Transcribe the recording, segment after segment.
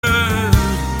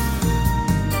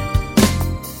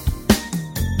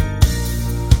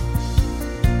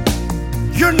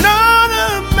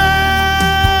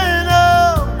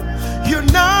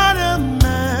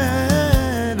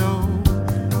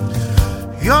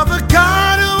You're the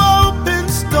God who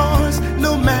opens doors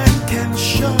no man can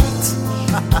shut.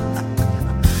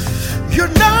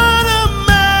 You're not a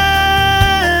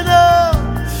man,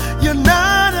 oh, you're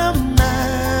not a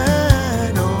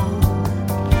man, oh.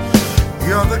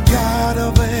 You're the God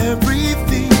of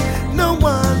everything, no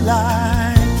one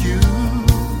like you.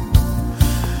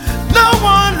 No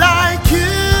one like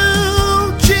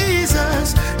you,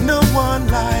 Jesus, no one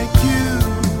like you.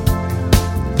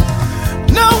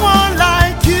 No one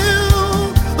like you,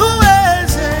 who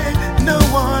is it? No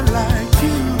one like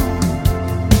you.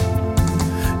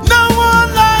 No one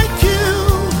like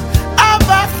you,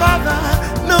 Abba Father,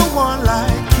 no one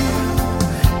like you.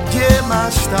 Yeah, my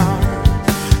star,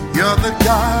 you're the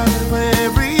God of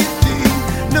everything,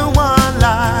 no one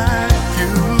like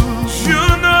you.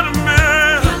 You're not a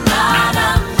man. You're not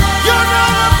a man. You're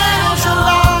not a man who shall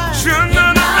lie. You're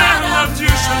not a man that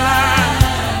you shall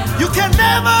lie. You can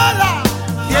never lie.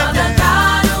 Yeah, yeah.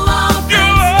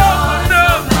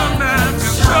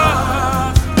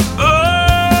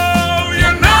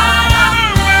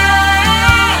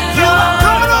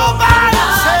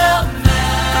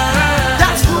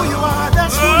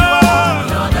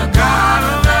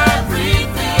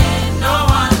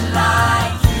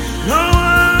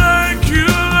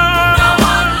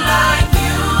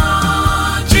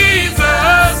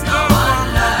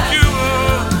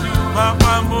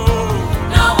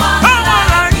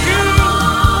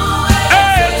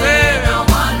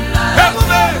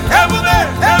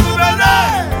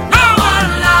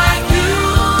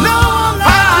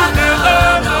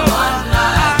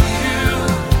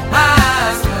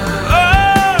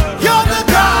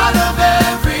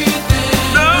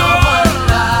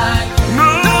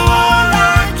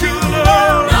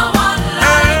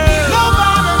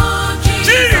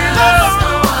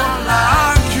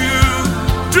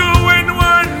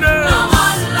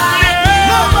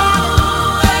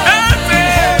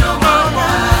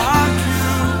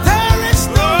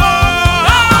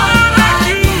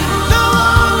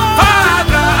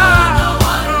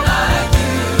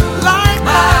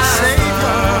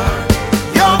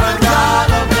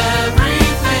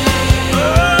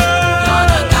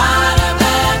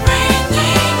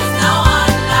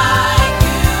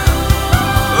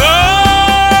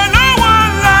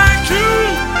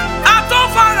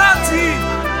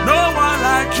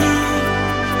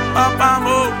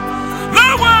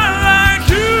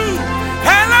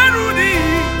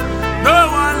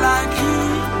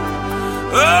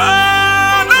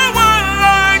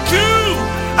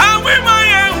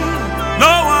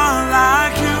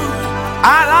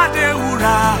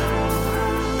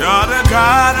 You're the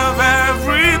God of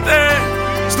everything.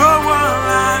 There's no one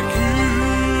like you.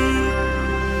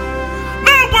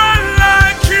 No one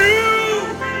like you,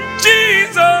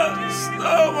 Jesus.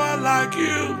 No one like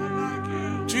you,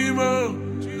 Timo.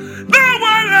 No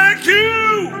one like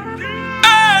you,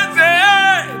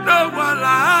 Isaiah. No one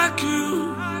like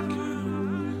you.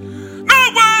 No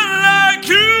one like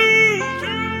you,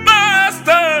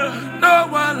 Master. No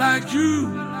one like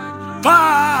you,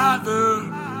 Father.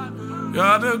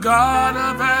 You're the God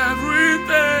of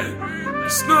everything.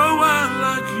 There's no one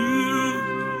like you.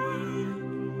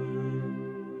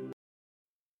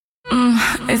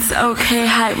 It's okay,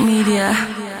 Hype Media.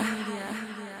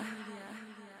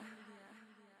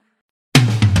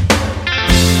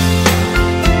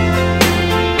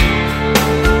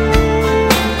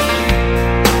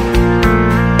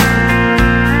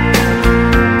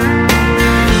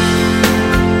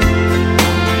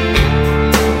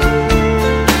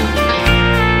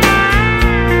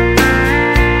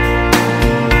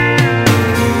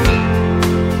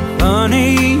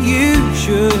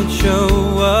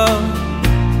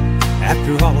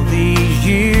 After all these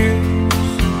years,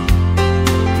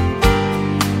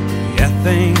 yeah,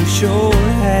 things sure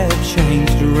have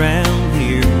changed around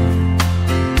here.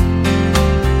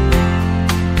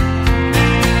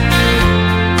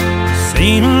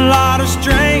 Seen a lot of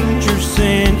strangers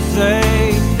since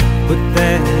they put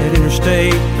that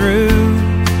interstate through.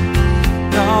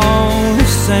 No,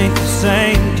 this ain't the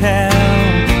same town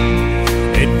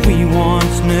that we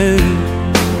once knew.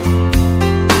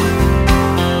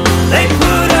 They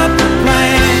put up the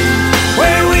plans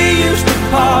where we used to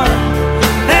park,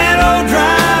 that old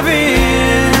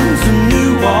drive-in's a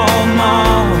new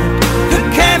Walmart. The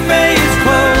cafe is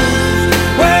closed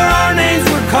where our names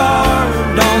were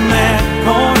carved on that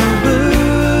corner booth.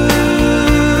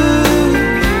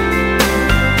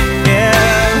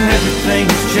 Yeah,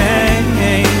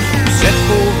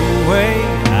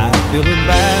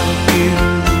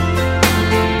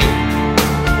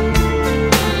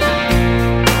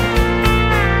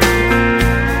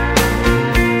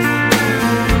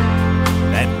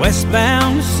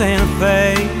 westbound to Santa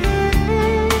Fe.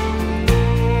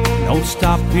 Don't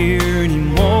stop here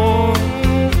anymore.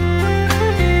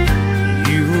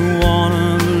 You were one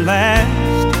of the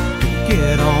last to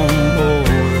get on board.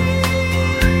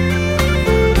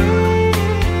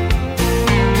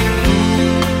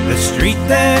 The street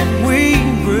that we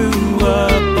grew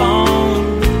up on,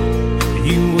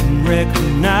 you wouldn't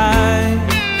recognize.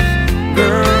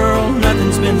 Girl,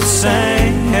 nothing's been the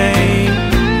same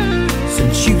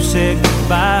since you said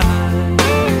goodbye.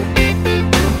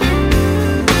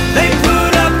 They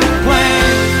put up a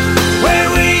plan where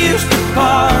we used to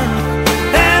park.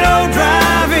 That old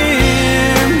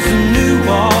drive-in's a new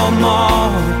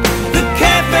Walmart. The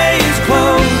cafe is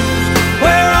closed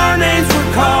where our names were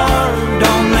carved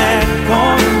on that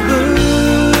corner booth.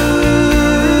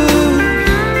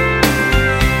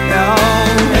 Now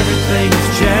everything's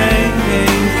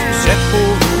changed except for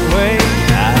the way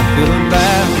I feel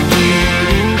about you.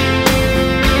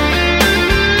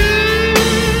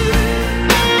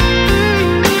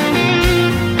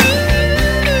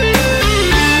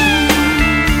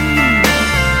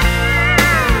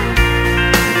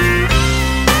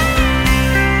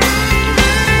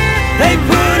 They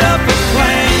put up a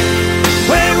plan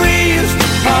where we used to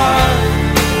park.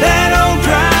 That old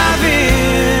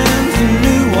drive-in's a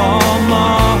new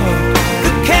Walmart.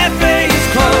 The cafe is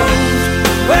closed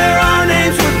where our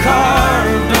names were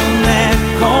carved on that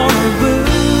corner booth.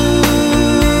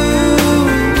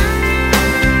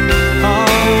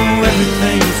 Oh,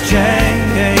 everything's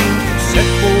changed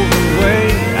except for the way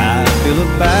I feel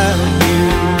about you.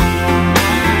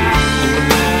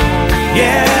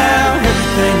 Yeah,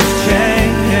 everything's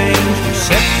changed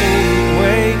except for the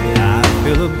way I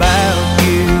feel about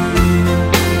you.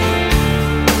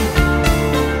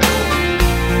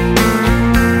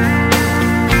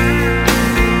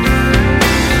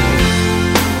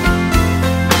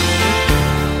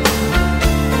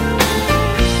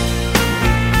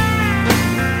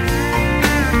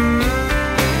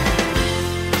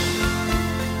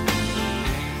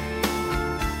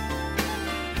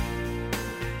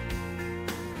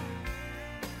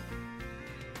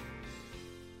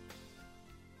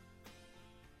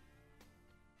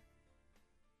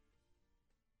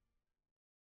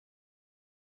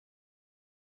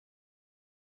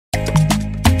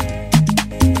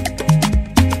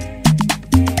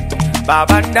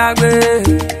 Baba Dagwe,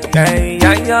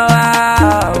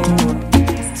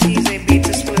 TZ Beats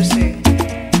exclusive.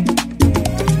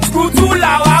 Skutu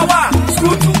la wawa,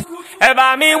 skutu. Eba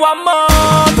mi wa mo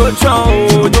to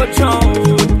chon.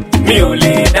 Mi ò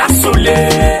lè dá sólé.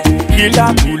 Kila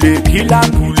kule.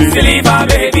 Silver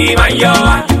baby man yo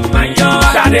wa.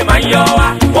 Shade man yo wa.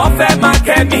 Wọ́n fẹ́ máa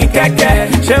kẹ́ mi kẹ́kẹ́.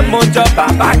 Ṣé mo jọ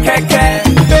bàbá kẹ́kẹ́?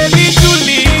 Baby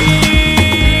Julie,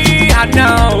 I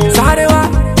know.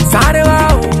 Sáré wá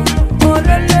o.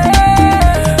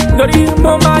 Lórí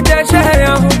mo máa jẹ́ṣẹ́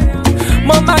yẹn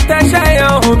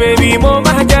o, baby mo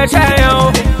máa jẹ́ṣẹ́ yẹn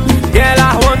o. Girl, I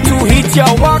want to hit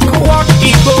your walk,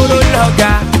 Igboro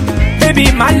lọ́gà. Baby,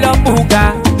 my love booga.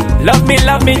 Love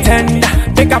me tender.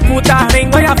 Make a put a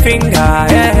ring on your finger.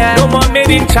 Yeah. No more made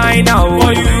in China.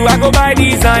 For you, I go buy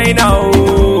designer.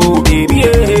 Oh, baby,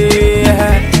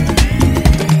 yeah.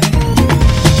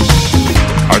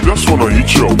 I just wanna hit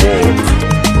your walk.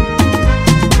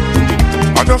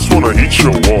 I just wanna hit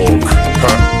your walk.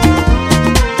 Ha.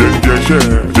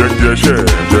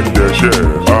 Yeah.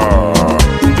 Ah.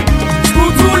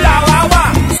 Skutu la wawa,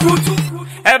 skutu.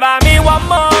 Eba mi wa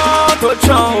mo to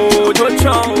chon.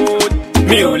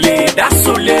 Mi ò lè dá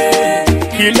sólé.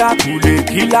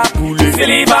 Kila kule.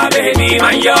 Silver baby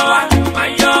man yo wa.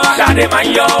 Shade man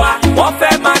yo wa. Wọ́n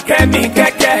fẹ́ máa kẹ́ mi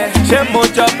kẹ́kẹ́. Ṣé mo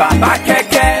jọ bàbá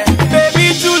kẹ́kẹ́? Baby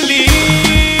Julie,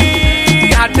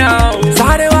 I know.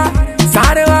 Sáré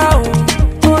wá o.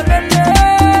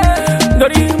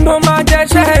 Lórí mo máa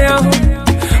jẹ́ṣẹ́ yẹn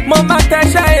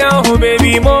o,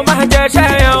 baby mo máa jẹ́ṣẹ́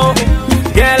yẹn o.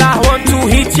 Girl, I want to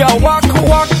hit your walk,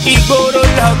 Igboro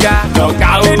lọ́gà.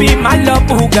 Baby, my love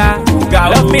booga.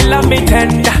 Love me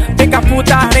tender. Make a put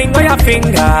a ring on your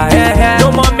finger. Yeah. No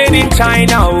more made in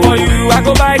China. For you, I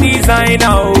go buy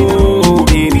designer. Oh,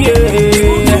 baby,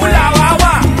 yeah.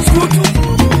 Skutu.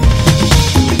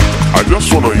 I just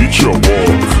wanna hit your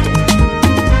walk.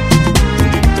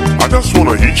 I just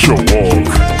wanna hit your walk.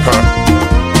 Ha.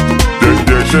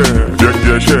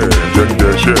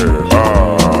 Yeah.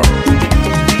 Ah.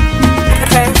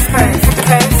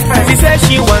 She said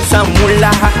she wants some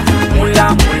moolah.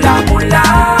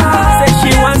 Say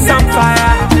she wants some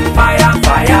fire.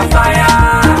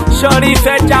 Shorty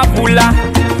said Jabula,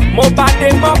 mo bade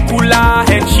mo kula,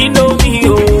 and she know me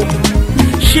oh.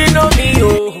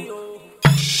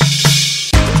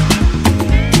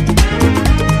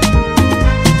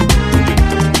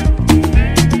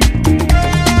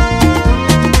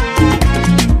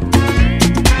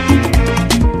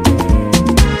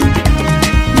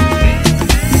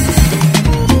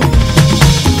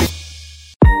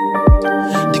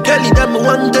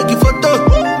 want take you photo.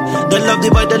 They love the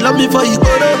boy, they love me for you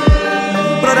go though.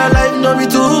 Brother life know me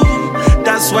too.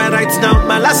 That's why right now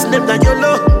my last name na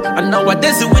YOLO. And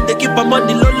nowadays we they keep my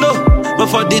money low low. But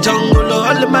for the jungle,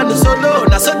 all the man is solo.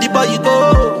 Now so the boy you go.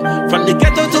 From the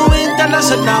ghetto to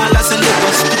international, I say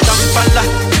Lagos to Kampala.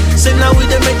 Say now we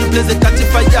they make the place a catch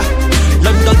fire.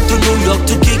 London to New York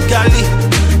to Kigali.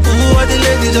 Ooh, all the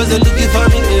ladies just looking for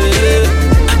me.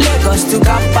 Lagos to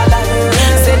Kampala.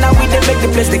 Say now we they make the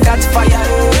place they catch fire.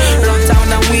 Run town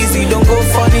and Weezy don't go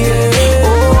funny.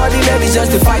 Oh, all the ladies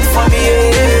just to fight for me.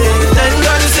 Thank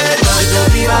God you say God no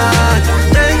be bad.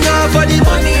 Thank God for the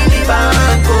money in the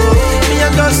bank. Oh, me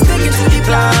I'm just sticking to the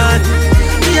plan.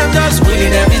 Me I'm just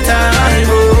winning every time.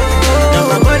 Oh, now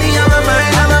my money on my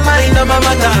mind, on my mind, on my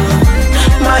matter.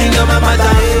 Mind on my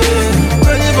matter.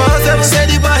 24/7 say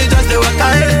the boy just the waka.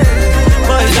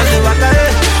 Boy just the waka.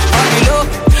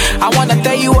 I wanna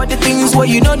tell you all the things where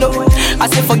you don't know. I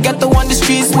say forget the one the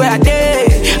streets where I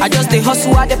dey. I just dey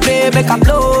hustle, I dey play, make I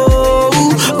blow.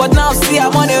 But now see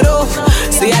I'm on the road.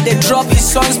 Say I dey drop his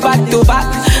songs back to back.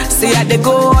 Say I dey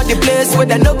go all the place where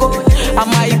they no go. I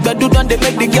might do done they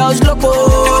make the girls loco.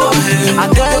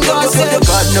 And thank God say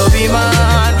God no be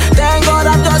man. Thank God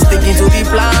I'm just sticking to the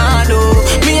plan. Oh,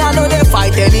 me I know they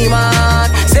fight any man.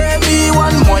 Say me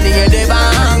one money in the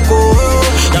bank. Oh.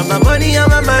 Now my money on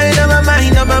my mind, on my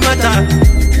mind, on my matter.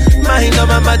 Mind on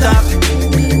my matter.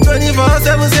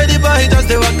 24/7 say the boy just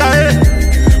the waka.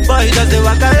 Boy just the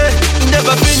waka.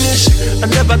 Never finish. I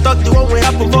never thought the one way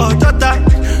happen for a daughter.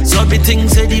 So me think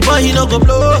say the boy no go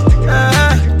blow.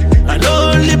 I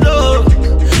no only blow.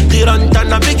 The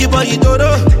Rantan a biggie boy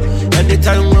dodo.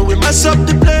 Anytime when we mess up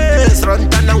the place,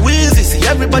 Rantan and Weezy, see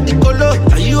everybody go low.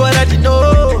 And you already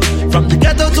know. From the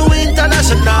ghetto to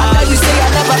international. I tell you say I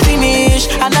never finish.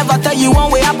 I never tell you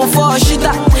one way happen for a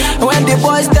shitter. When the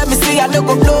boys tell me say I no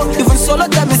go blow, even solo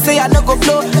tell me say I no go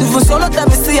blow, even solo tell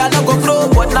me say I no go blow.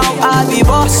 But now I be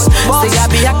boss. Say I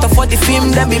be actor for the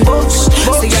film, then be boss.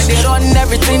 Say I they run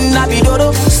everything, I be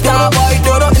Dodo. Star boy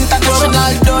Dodo,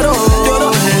 international Dodo.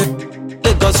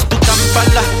 Lagos to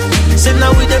Kampala. Say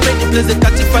now we they make the place a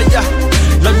catch fire.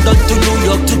 London to New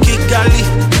York to Kigali.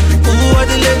 Ooh, all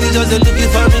the ladies just looking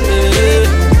for me.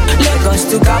 Lagos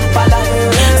to Kampala.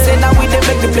 Say now we they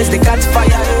make the place they catch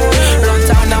fire. Run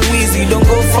town and Weezy don't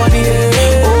go funny.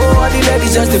 Oh, all the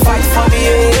ladies just to fight for me.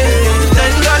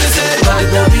 Thank God you say God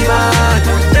no be bad.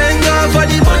 Thank God for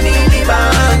the money in the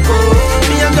bank. Oh,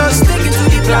 me I'm just sticking to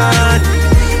the plan.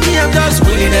 Me I'm just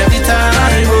winning every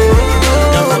time. Oh,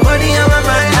 now my money on my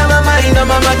mind, on my mind, on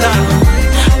my matter.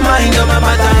 Mind on my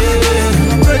matter.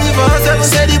 24/7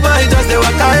 say the boy just the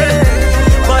waka.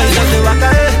 Boy just the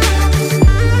waka.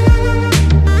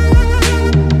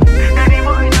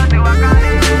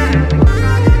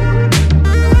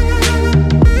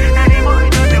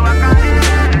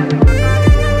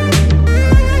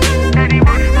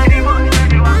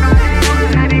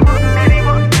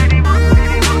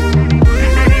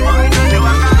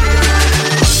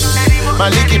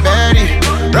 Maliki Berry,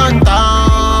 run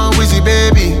down, Wizzy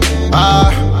baby.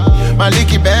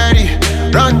 Maliki Berry,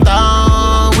 run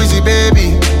down, Wizzy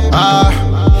baby.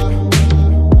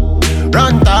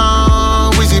 Run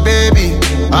down, Wizzy baby.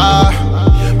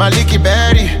 Maliki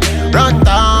Berry, run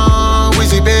down,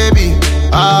 Wizzy baby.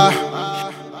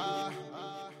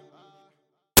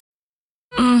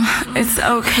 It's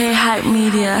okay, Hype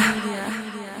Media.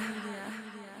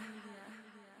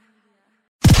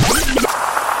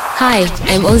 Hi,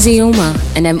 I'm Ozioma,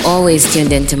 and I'm always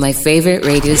tuned into my favorite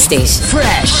radio station.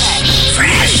 Fresh.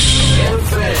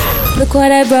 Look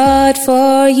what I brought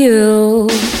for you.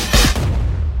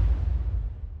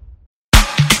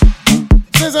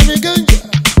 Sesame Ganja.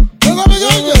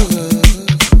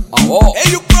 Oh,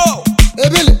 hey, you bro.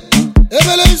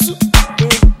 Ebele isu.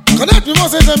 Connect with more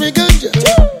Sesame Ganja.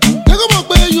 They come up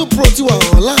pay you pro to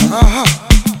online.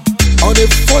 On the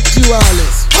 40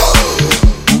 wireless.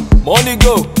 Money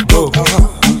go.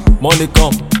 Money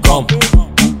come.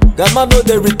 That man know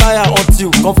they retire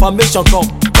until confirmation come.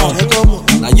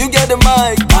 Now you get the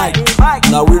mic.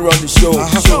 Now we run the show.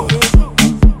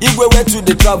 If we went to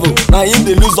the travel, now him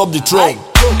they lose up the throne.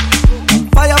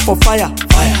 Fire for fire.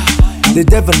 The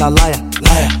devil a liar.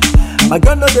 My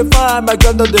girl know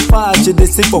the fire, she they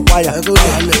sing for choir.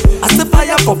 I say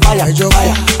fire for fire.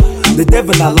 The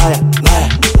devil a liar.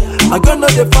 My girl know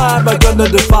the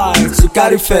fire, she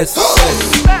carry first.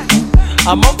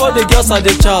 Among all the girls at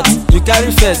the chart, you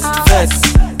carry first.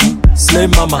 Slay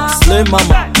mama,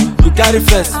 you carry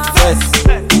first.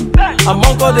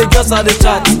 Among all the girls at the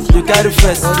chart, you carry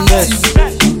first.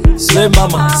 Slay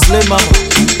mama,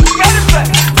 you carry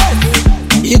first.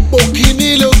 Ipò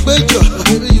kìíní ló gbẹ́jọ́,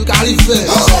 baby you carry first.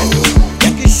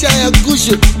 iṣẹ́ yẹn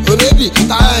gúúsù òbẹ́bì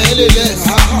táyà yẹn lè lẹ́sì.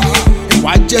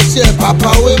 Wàá jẹ́sẹ̀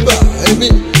Papa Wemba èmi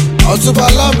Ọ̀túnba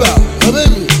Lamba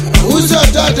òbẹ́bì. Who's your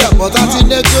dada? But I think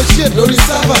negotiate lórí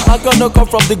server. My girl no come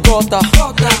from the gutter.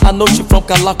 I know she from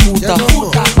Kalakuta.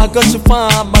 My girl she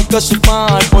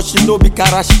fine, but she no be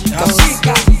Karashika.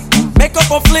 Make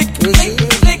up a flick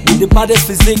with the baddest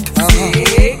physique.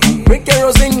 Bring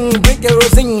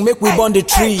kerosene, make we burn the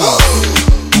tree.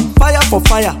 Fire for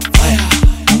fire,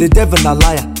 the devil a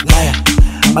liar.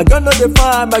 My girl no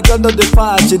dey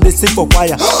fire, she dey sing for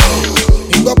choir.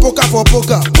 You go poker for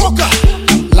poker,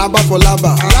 lamba for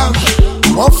lamba.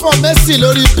 One for Messi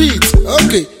lórí beat,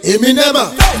 okay, èmi never.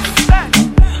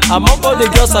 Among all the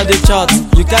girls on the chart,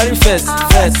 you carry first.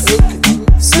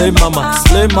 Slay mama,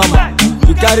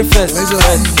 you carry first.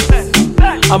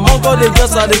 Among all the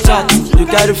girls on the chart, you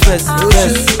carry first.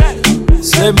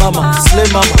 Slay mama.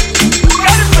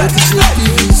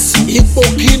 Ipò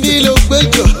kíní ló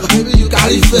gbẹ́jọ́, baby you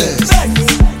carry first.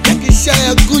 Jẹ́ kí iṣẹ́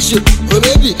yẹn gúúsù, oh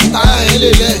baby táyà yẹn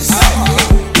lè lẹ́sì.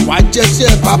 Wàá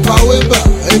jẹ́sẹ̀ Papa Wemba,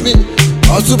 èmi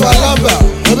Ọ̀túnba Lamba,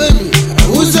 oh baby.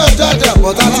 Who's your dada?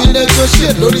 But I think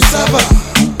negotiate lórí server.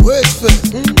 Wait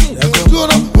first,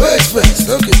 wait first,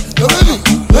 okay. Oh baby,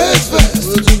 wait first.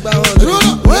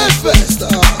 Wait first.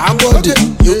 I'm body,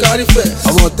 you carry first.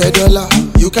 I'm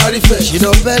 $10, you carry first. She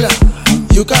no bella,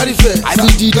 you carry first. I be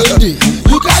the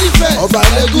you carry first. Ọba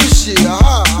Lẹ́gùṣì,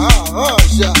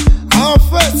 àwọn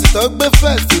first tó gbé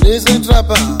first ní Central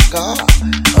Bank.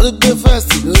 Wọ́n gbé first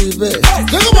lórí bẹ́ẹ̀.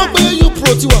 Lẹ́kọ̀ọ́ mọ̀ pé you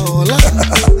protein wà online.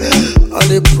 On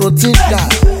the protein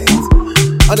diet.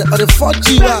 On the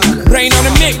 41. Rain on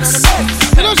the mix.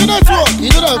 You know the network. You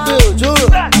know that bill.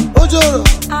 Ojoro.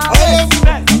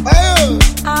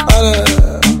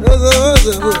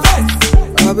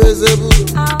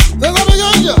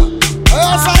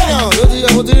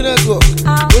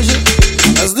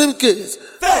 Slim Kids.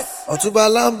 Ọ̀túnba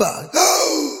Lamba.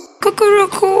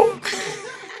 Cuckoo.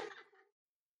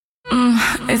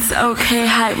 It's okay,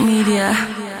 Hype Media.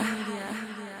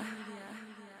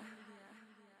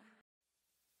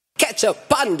 Catch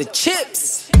up on the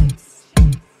chips.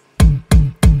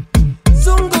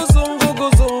 Zungo zungo go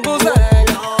zungo zang.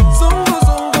 Zungo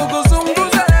zungo go zungo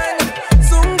zang.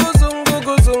 Zungo zungo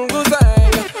go zungo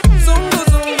zang. Zungo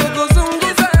zungo go zungo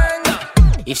zang.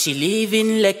 If she live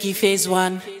in Lekki phase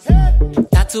 1,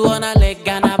 tattoo on her leg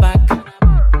and her back.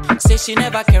 Say she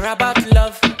never care about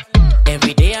love.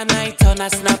 Every day and night on her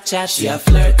Snapchat, she a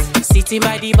flirt. Sitting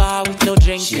by the bar with no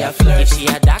drink, she a flirt. If she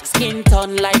a dark skin,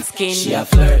 turn light skin, she a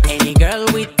flirt. Any girl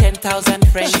with 10,000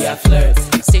 friends, she a flirt.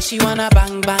 Say she wanna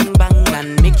bang, bang, bang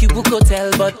and make you book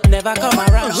hotel but never come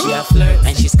around, she a flirt.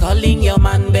 And she's calling your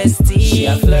man bestie, she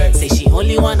a flirt. Say she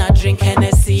only wanna drink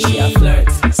Hennessy, she a flirt.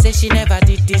 Say she never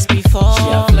did this before, she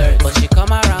a flirt. But she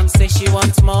come around, say she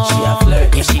wants more, she a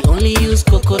flirt. If she only use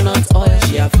coconut oil,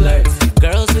 she a flirt.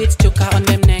 Girls with choker on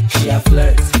them neck, she a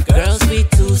flirt. Girls with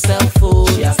 2 cell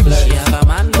phones, she a flirt. She have a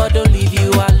man but don't leave you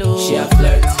alone, she a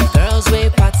flirt. Girls will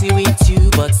party with you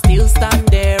but still stand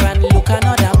there and look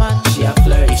another man, she a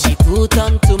flirt. If she put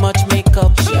on too much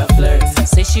makeup, she a flirt.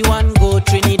 Say she want go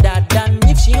Trinidad and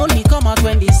if she only come out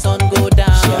when the sun go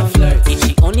down, she a flirt. If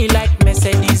she only like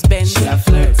Mercedes Benz, she a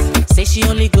flirt. Say she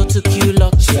only go to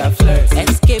Q-Lock, she a flirt.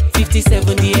 Escape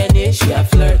 57 DNA, she a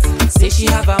flirt. Say she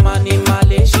have a man in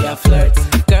Malay, she a flirt.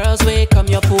 Girls will come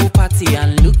your pool party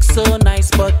and look so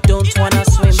nice but don't wanna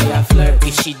swim, she a flirt.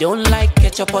 If she don't like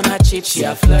ketchup on her chips, she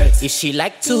a flirt. If she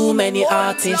like too many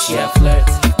artists, she a flirt.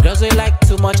 Girls will like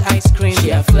too much ice cream,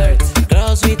 she a flirt.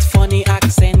 Girls with funny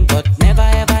accent but never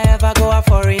ever go a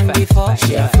foreign before,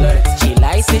 she a flirt. She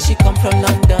lies, say she come from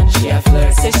London, she a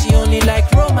flirt. Say she only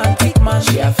like romantic man,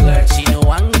 she a flirt. She no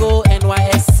want go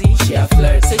NYSC, she a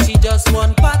flirt. Say she just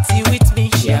want party with me,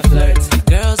 she a flirt.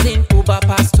 Girls in Uber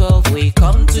past 12, we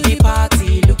come to the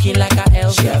party looking like a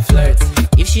elf, she a flirt.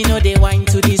 If she know they whine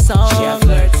to the song, she a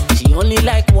flirt. She only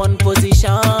like one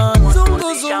position.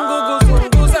 Zungo zungo go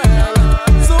zungo zang.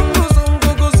 Zungo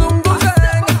zungo go zungo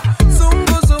zang.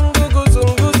 Zungo zungo go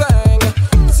zungo zang.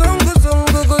 Zungo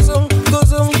zungo go zungo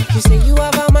zung. You say you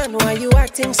have a man, why you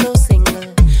acting so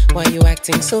single? Why you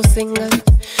acting so single?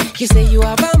 You say you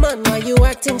have a man, why you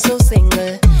acting so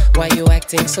single? Why you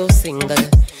acting so single?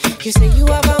 You say you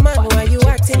have a man, why you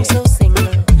acting so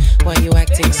single? Why you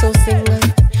acting so single?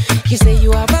 You say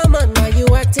you have a man, why you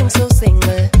acting so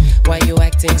single? Why you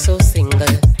acting so single?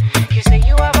 You say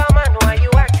you have a man, why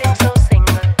you acting so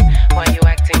single? Why you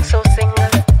acting so single?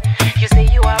 You say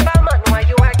you have a man, why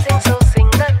you acting so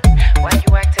single? Why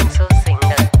you acting so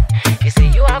single? You say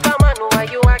you have a man, why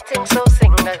you acting so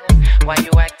single? Why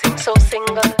you acting so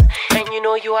single? And you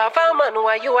know you have a man, man,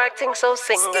 why you acting so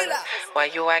single? Why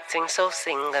you acting so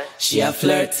single? She a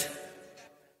flirt.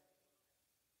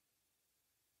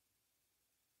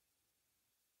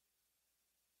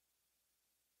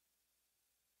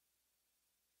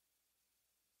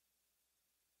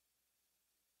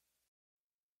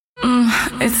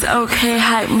 It's okay,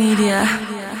 hype media.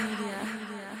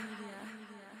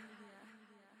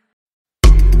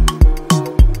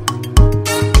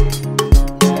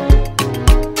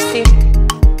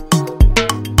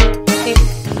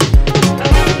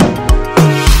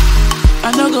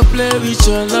 I no go play with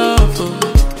your love, oh.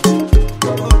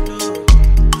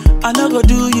 I no go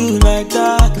do you like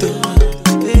that, oh.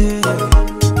 Yeah.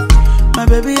 My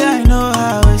baby, I know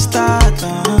how it start,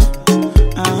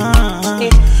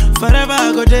 Forever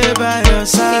I go there by your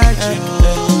side,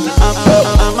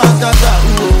 I'm a tata,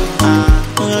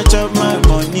 when you chop my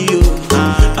money,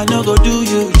 I no go do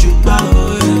you juba,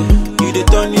 you the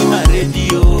turn in my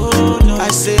radio. I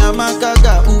say I'm a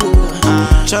gaga,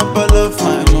 chop all of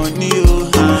my money,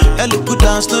 Ellie put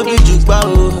down no be juba,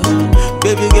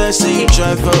 baby girl say you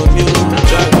try for me,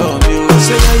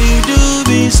 Say that you do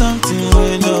me something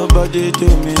when nobody do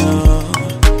me,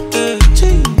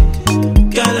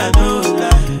 Girl, I know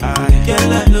lie,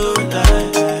 girl, I know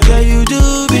lie. Girl, you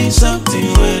do me something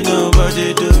when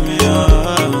nobody do me.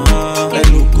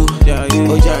 Eluku,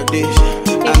 Ojade,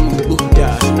 Amubu,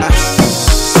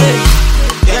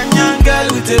 Kenyan girl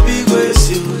with a big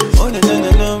waist, you. Oh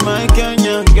no, my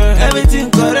Kenyan girl.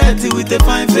 Everything correct with a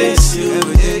fine face, you.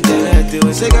 Everything correct,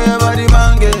 you. Say, girl, your body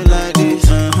banging like this,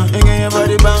 and girl, your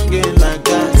body banging like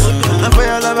that. And for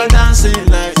your lover dancing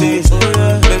like this,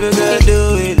 baby girl,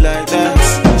 do it like that.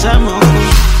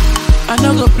 I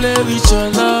no go play with your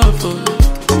love, oh.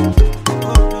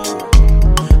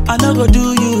 I no go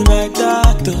do you like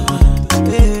that, oh.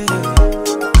 Yeah.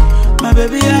 My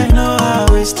baby, I know how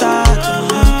we start,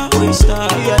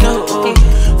 I know, oh.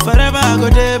 Forever I go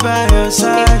there by your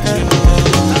side,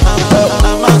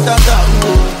 I'm a tata,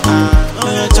 oh.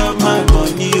 When you chop my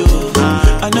money,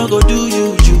 oh. I no go do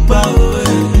you juba, oh.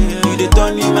 You the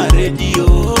turn in my radio.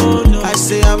 I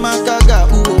say I'm a gaga,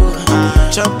 oh.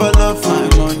 Chop all of my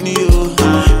money,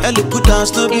 Ellie put down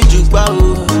no be juba,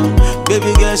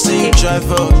 baby girl say you try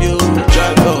for me,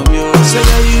 Say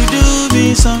that you do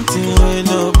me something when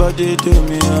nobody do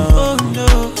me, oh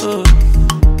no,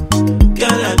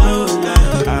 girl I know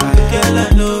lie, girl I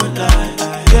know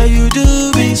lie. Girl you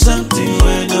do me something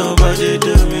when nobody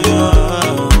do me,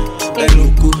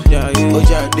 Eluku,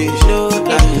 Ojade,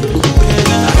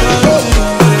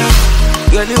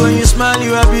 girl when you smile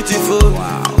you are beautiful,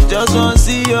 just wanna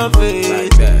see your face.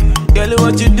 Girl,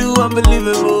 what you do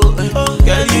unbelievable.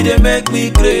 Girl, you they make me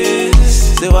crazy.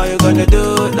 Say why you gonna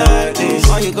do like this?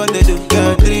 Why you gonna do?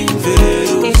 Girl, dream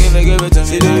fail. Give it to me.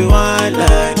 Say do you want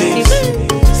like this?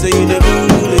 Say you the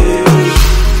bully.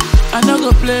 I no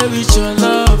go play with your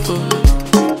love, oh.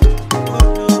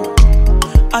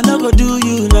 I no go do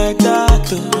you like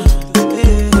that, oh.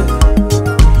 Yeah.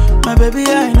 My baby,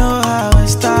 I know how I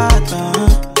start,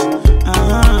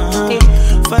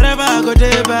 Forever I go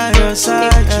there by your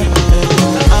side,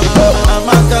 I'm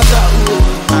a tata,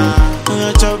 when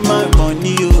you chop my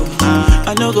money,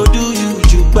 I no go do you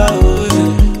juba,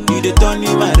 you the turn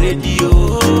in my radio.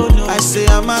 I say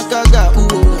I'm a gaga,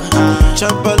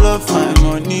 chop all of my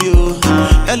money,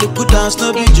 Ellie put down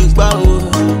no be juba,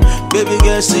 baby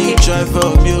girl say you try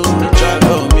for me,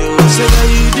 Say that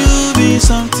you do me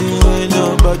something when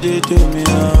nobody do me,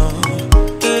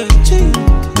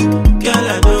 Girl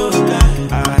I know lie,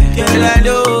 girl I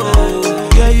know,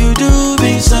 girl you do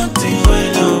me something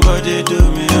when nobody do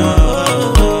me,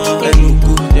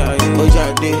 Eluku,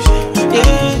 Ojade,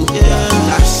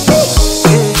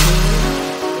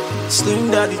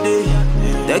 Slim Daddy Day,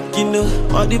 that you know,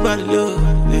 all the body love,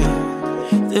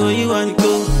 Say where you wanna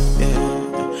go,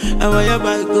 and where your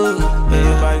body go,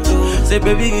 Say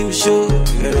baby give me show,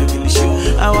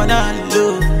 I wanna have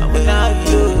love,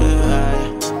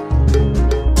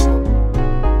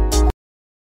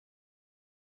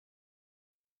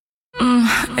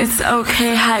 It's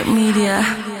okay, hype media.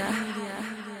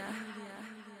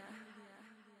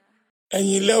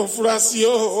 Ẹ̀yin lẹ ò fura sí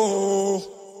o,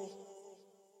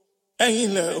 ẹ̀yin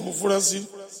lẹ ò fura sí.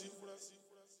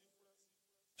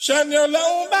 Ṣẹ́ni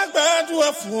Ọlọ́run bá gbàdúrà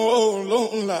fún o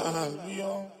lóhùn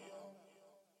làlùyọ.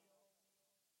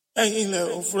 Ẹ̀yin lẹ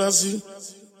ò fura sí.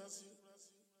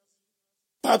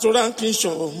 Pàtó ránkì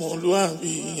ṣọ̀rọ̀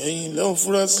ọmọlúwàbí, ẹ̀yin lẹ ò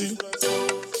fura sí.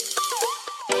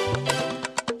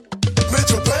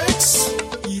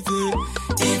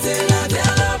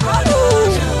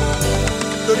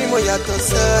 Torí mo yàtọ̀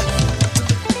sẹ́,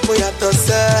 mo yàtọ̀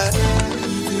sẹ́.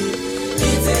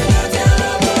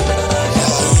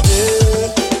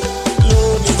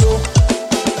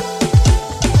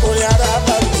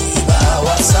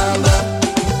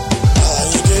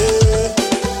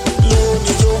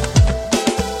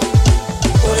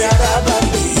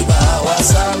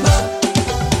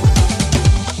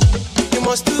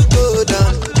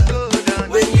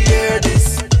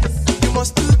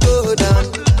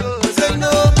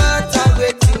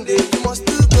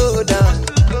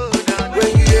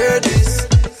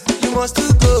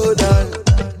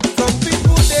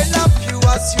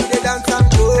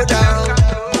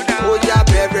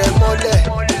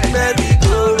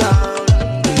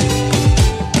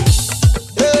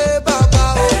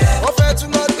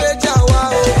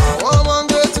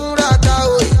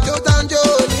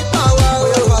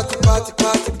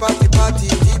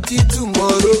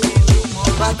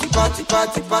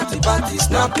 party,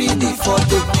 snapping the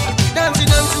photo. Dancing,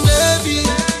 baby,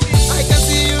 I can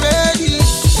see you ready.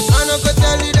 I know go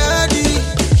tell you daddy,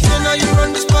 so now you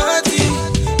run this party.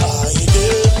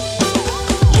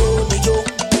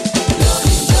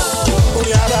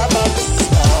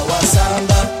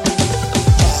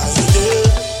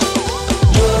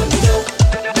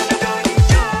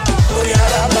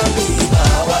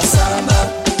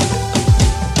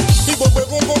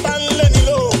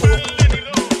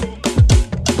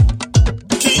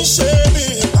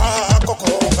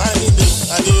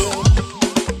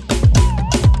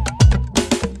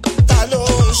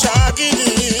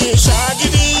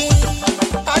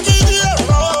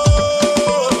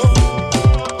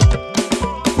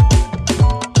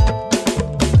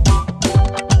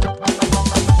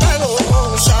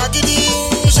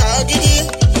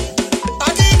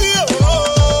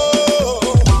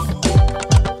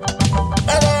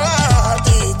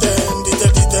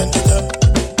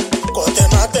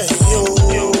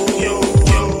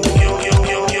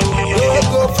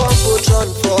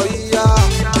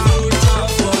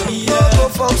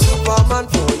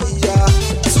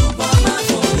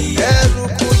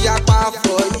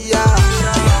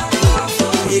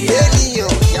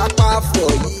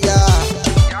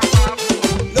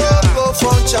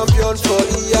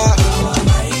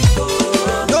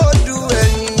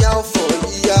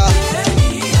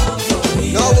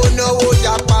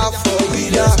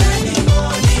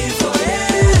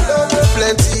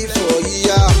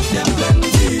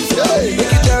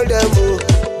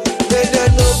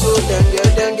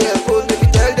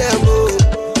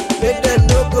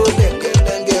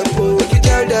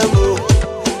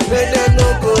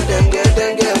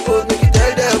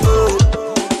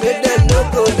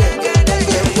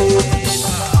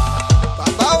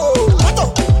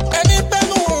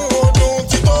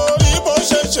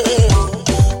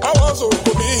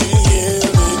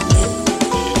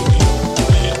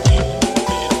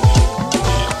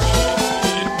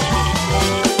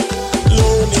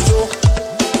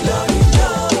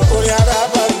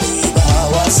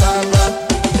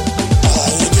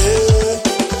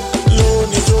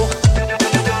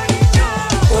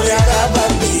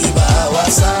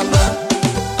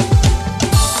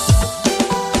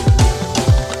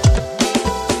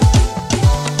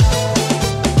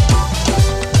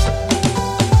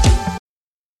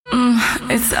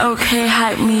 It's okay,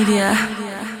 Hype Media.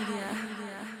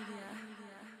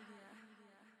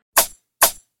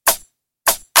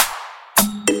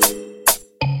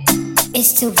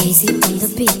 It's too easy on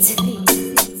the beat.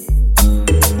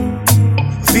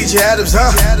 VJ Adams,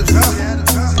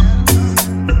 huh?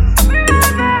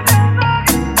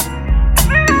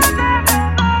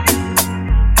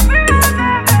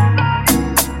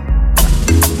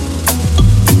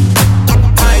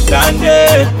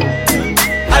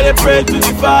 I dey pray to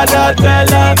the Father, tell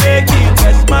her make it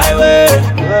bless my way.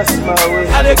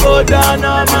 I dey go down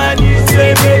on my knees,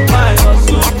 say make my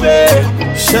hustle pay.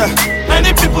 Sure.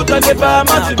 Many people don't dey buy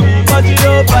my to me, but you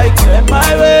know I clear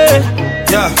my way.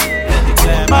 Yeah,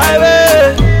 clear my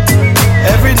way.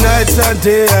 Every night and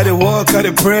day, I dey walk, I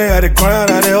dey pray, I dey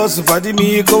grind, I dey hustle. Fadi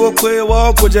me, go away,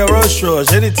 walk with your rush.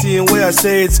 Anything where I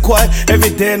say it's quiet, every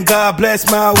day God bless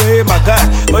my way, my God.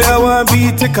 Oh yeah, one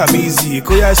beat, take 'em easy.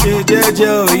 Go yeah, shit,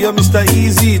 JJ, you're Mr.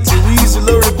 Easy. Too easy,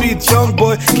 low repeat, young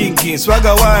boy, king,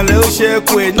 swagger one, little shake,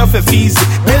 wait, nothing easy.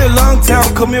 Been a long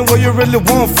time coming, what you really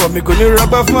want from me? Gonna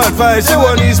rub off my advice, you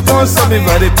want to sponsor me,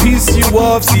 but they piece you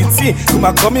off, CT. Come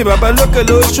on, call me, Baba, look a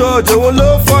little short, you will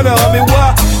look for the homie,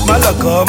 what? My luck,